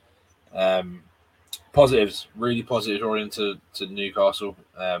good. Positives, really positives oriented to Newcastle,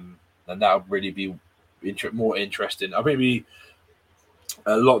 and that'll really be more interesting. I think it'll be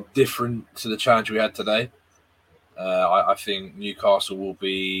a lot different to the challenge we had today. I think Newcastle will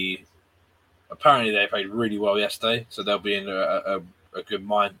be. Apparently, they played really well yesterday, so they'll be in a good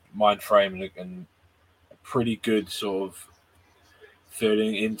mind frame and a pretty good sort of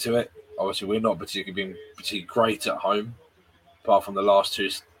feeling into it. Obviously, we're not particularly great at home, apart from the last two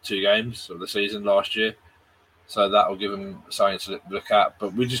games of the season last year. So that will give them something to look at.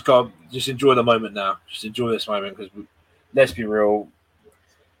 But we just got to enjoy the moment now. Just enjoy this moment because let's be real,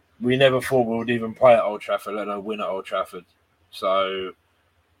 we never thought we would even play at Old Trafford, let alone win at Old Trafford. So,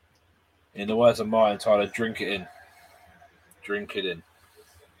 in the words of Martin Tyler, drink it in. Drink it in.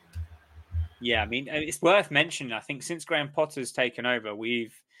 Yeah, I mean, it's worth mentioning. I think since Graham Potter's taken over,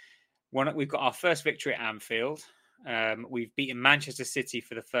 we've got our first victory at Anfield. We've beaten Manchester City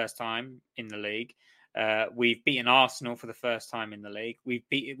for the first time in the league. We've beaten Arsenal for the first time in the league.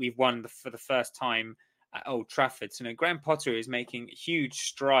 We've won for the first time at Old Trafford. So, Graham Potter is making huge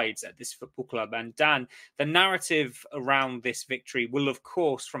strides at this football club. And Dan, the narrative around this victory will, of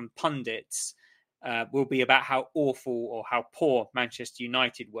course, from pundits, will be about how awful or how poor Manchester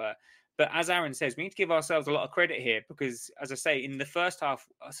United were. But as Aaron says, we need to give ourselves a lot of credit here because, as I say, in the first half,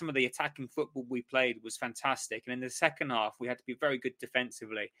 some of the attacking football we played was fantastic. And in the second half, we had to be very good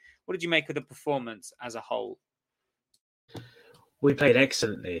defensively. What did you make of the performance as a whole? We played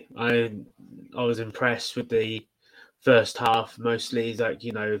excellently. I was impressed with the first half, mostly. Like,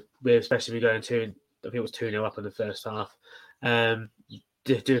 especially going I think it was 2-0 up in the first half.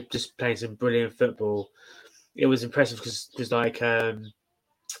 Just playing some brilliant football. It was impressive because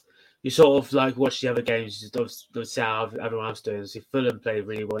you sort of like watch the other games, of see how everyone else doing. So Fulham played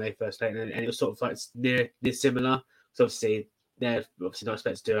really well when they first played, and it was sort of like near similar. So obviously they're not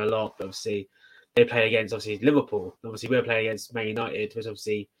expected to do a lot, but obviously they play against Liverpool. Obviously we're playing against Man United, which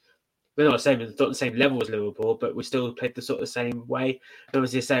obviously we're not the same level as Liverpool, but we still played the same way. And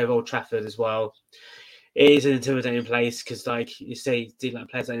obviously the same with Old Trafford as well. It is an intimidating place because, like you say,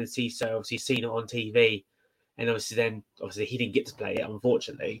 players like Enciso, obviously seen it on TV, and obviously he didn't get to play it,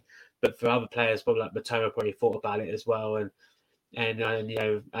 unfortunately. But for other players, probably like Matoma, probably thought about it as well, and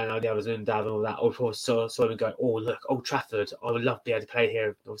the others and Dav and all that. All saw him go, oh look, Old Trafford, I would love to be able to play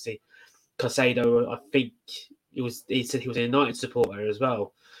here. Obviously, Caicedo, I think he said he was a United supporter as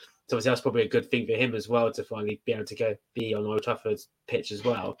well. So obviously that's probably a good thing for him as well to finally be able to be on Old Trafford's pitch as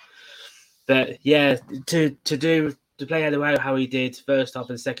well. But yeah, to play how he did first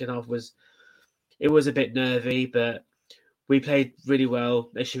half and second half was a bit nervy, but we played really well.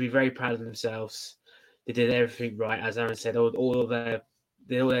 They should be very proud of themselves. They did everything right, as Aaron said. All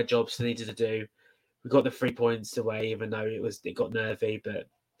their jobs they needed to do. We got the 3 points away, even though it got nervy. But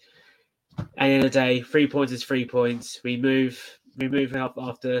at the end of the day, 3 points is 3 points. We move up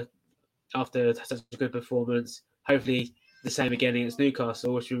after such a good performance. Hopefully, the same again against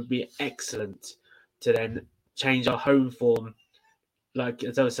Newcastle, which would be excellent to then change our home form. Like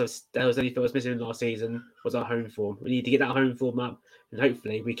that was anything that was missing last season was our home form. We need to get that home form up, and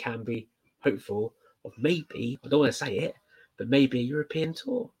hopefully we can be hopeful of maybe, I don't want to say it, but maybe a European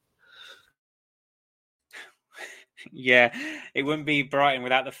tour. Yeah, it wouldn't be Brighton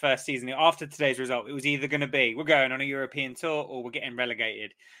without the first season. After today's result, it was either going to be we're going on a European tour or we're getting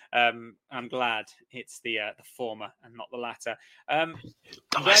relegated. I'm glad it's the former and not the latter. Don't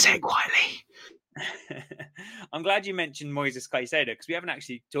I say it quietly? I'm glad you mentioned Moises Caicedo because we haven't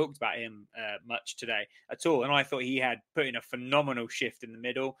actually talked about him much today at all. And I thought he had put in a phenomenal shift in the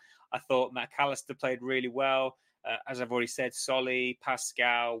middle. I thought Matt Callister played really well. As I've already said, Solly,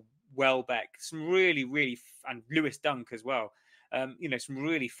 Pascal, Welbeck, some really, and Lewis Dunk as well. Some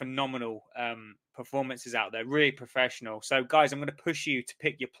really phenomenal performances out there, really professional. So, guys, I'm going to push you to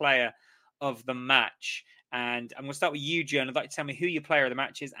pick your player of the match. And I'm going to start with you, John. I'd like to tell me who your player of the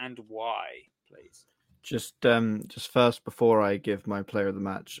match is and why, please. Just first, before I give my player of the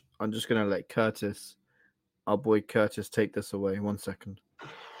match, I'm just going to let our boy Curtis, take this away. 1 second.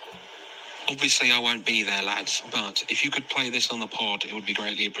 Obviously, I won't be there, lads, but if you could play this on the pod, it would be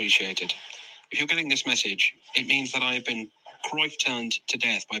greatly appreciated. If you're getting this message, it means that I have been Cruyff turned to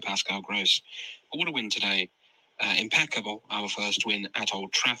death by Pascal Gross. But what a win today. Impeccable, our first win at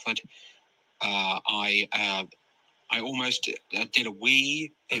Old Trafford. I almost did a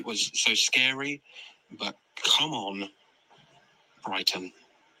wee. It was so scary, but come on, Brighton.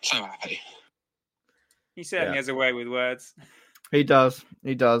 So happy. He certainly has a way with words. He does.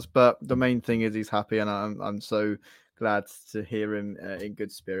 But the main thing is he's happy, and I'm so glad to hear him in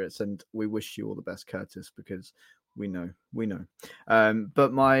good spirits. And we wish you all the best, Curtis, because we know.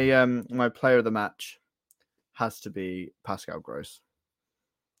 But my player of the match has to be Pascal Gross.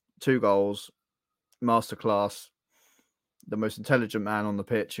 2 goals, masterclass, the most intelligent man on the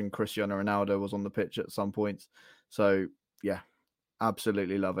pitch, and Cristiano Ronaldo was on the pitch at some points. So yeah,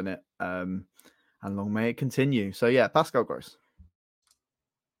 absolutely loving it. And long may it continue. So yeah, Pascal Gross.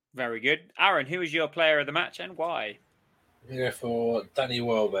 Very good. Aaron, who is your player of the match and why? Yeah, for Danny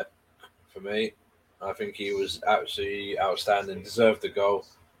Welbeck, for me. I think he was absolutely outstanding, deserved the goal.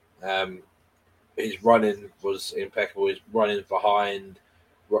 His running was impeccable. His running behind,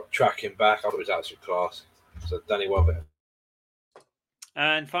 tracking back, I thought it was absolute class. So Danny Welbeck.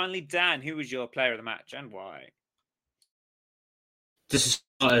 And finally, Dan, who was your player of the match and why? Just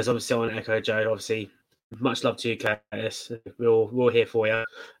as obviously, I want to echo Joe. Obviously, much love to you, Curtis. We're here for you.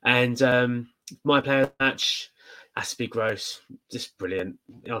 And my player of the match has to be Gross. Just brilliant.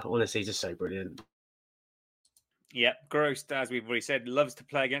 Honestly, just so brilliant. Yeah, Gross, as we've already said, loves to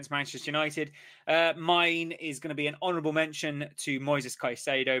play against Manchester United. Mine is going to be an honourable mention to Moises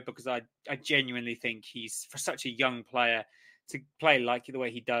Caicedo because I genuinely think he's, for such a young player, to play like the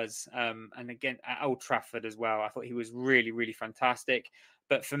way he does. And again, at Old Trafford as well, I thought he was really, really fantastic.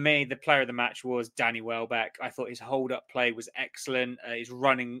 But for me, the player of the match was Danny Welbeck. I thought his hold-up play was excellent. His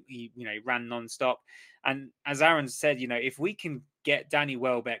running, he ran non-stop. And as Aaron said, if we can get Danny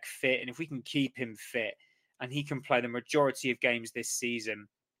Welbeck fit and if we can keep him fit, and he can play the majority of games this season,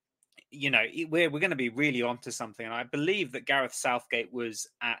 we're going to be really onto something. And I believe that Gareth Southgate was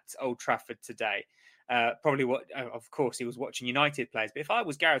at Old Trafford today. Of course, he was watching United players. But if I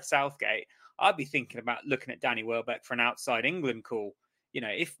was Gareth Southgate, I'd be thinking about looking at Danny Welbeck for an outside England call.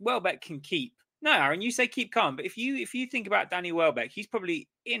 If Welbeck can keep... No, Aaron, you say keep calm. But if you think about Danny Welbeck, he's probably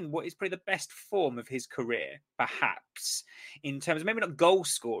in what is probably the best form of his career, perhaps, in terms of maybe not goal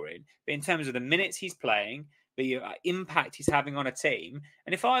scoring, but in terms of the minutes he's playing, the impact he's having on a team.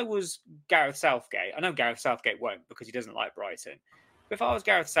 And if I was Gareth Southgate, I know Gareth Southgate won't because he doesn't like Brighton. But if I was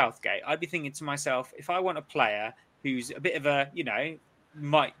Gareth Southgate, I'd be thinking to myself, if I want a player who's a bit of a,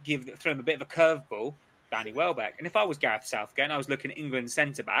 might throw him a bit of a curveball, Danny Welbeck. And if I was Gareth Southgate and I was looking at England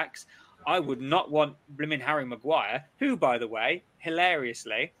centre-backs, I would not want blimmin' Harry Maguire, who, by the way,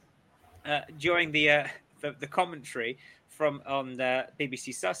 hilariously, during the commentary on the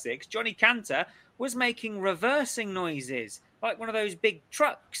BBC Sussex, Johnny Cantor was making reversing noises like one of those big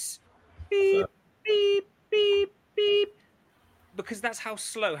trucks. Beep, beep, beep, beep. Because that's how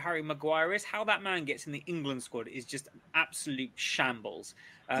slow Harry Maguire is. How that man gets in the England squad is just an absolute shambles.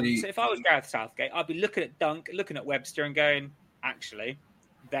 So if I was Gareth Southgate, I'd be looking at Dunk, looking at Webster and going, actually,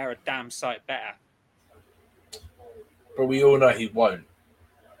 they're a damn sight better. But we all know he won't.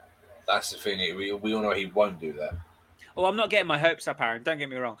 That's the thing. We all know he won't do that. Well, I'm not getting my hopes up, Aaron. Don't get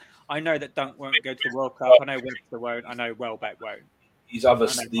me wrong. I know that Dunk won't go to the World Cup. I know Webster won't. I know Welbeck won't. He's the other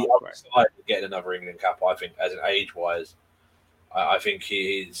side of getting another England cap, I think, as an age-wise. I think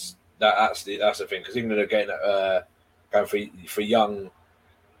he is. That's the thing, because England are getting going for young,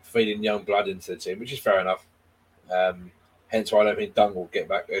 feeding young blood into the team, which is fair enough. Hence why I don't think Dunk will get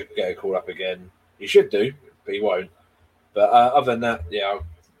a call up again. He should do, but he won't. But other than that, yeah,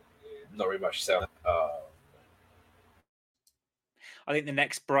 not really much to say. I think the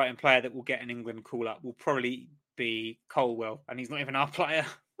next Brighton player that will get an England call up will probably be Colwell, and he's not even our player.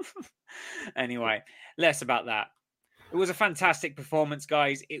 Anyway, less about that. It was a fantastic performance,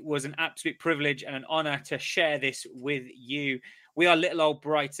 guys. It was an absolute privilege and an honour to share this with you. We are little old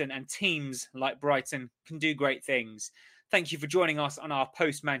Brighton, and teams like Brighton can do great things. Thank you for joining us on our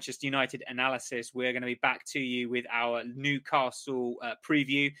post-Manchester United analysis. We're going to be back to you with our Newcastle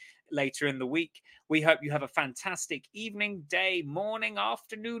preview later in the week. We hope you have a fantastic evening, day, morning,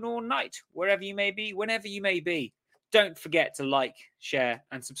 afternoon, or night, wherever you may be, whenever you may be. Don't forget to like, share,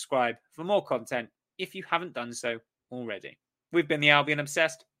 and subscribe for more content if you haven't done so already. We've been the Albion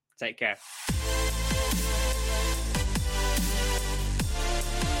Obsessed. Take care.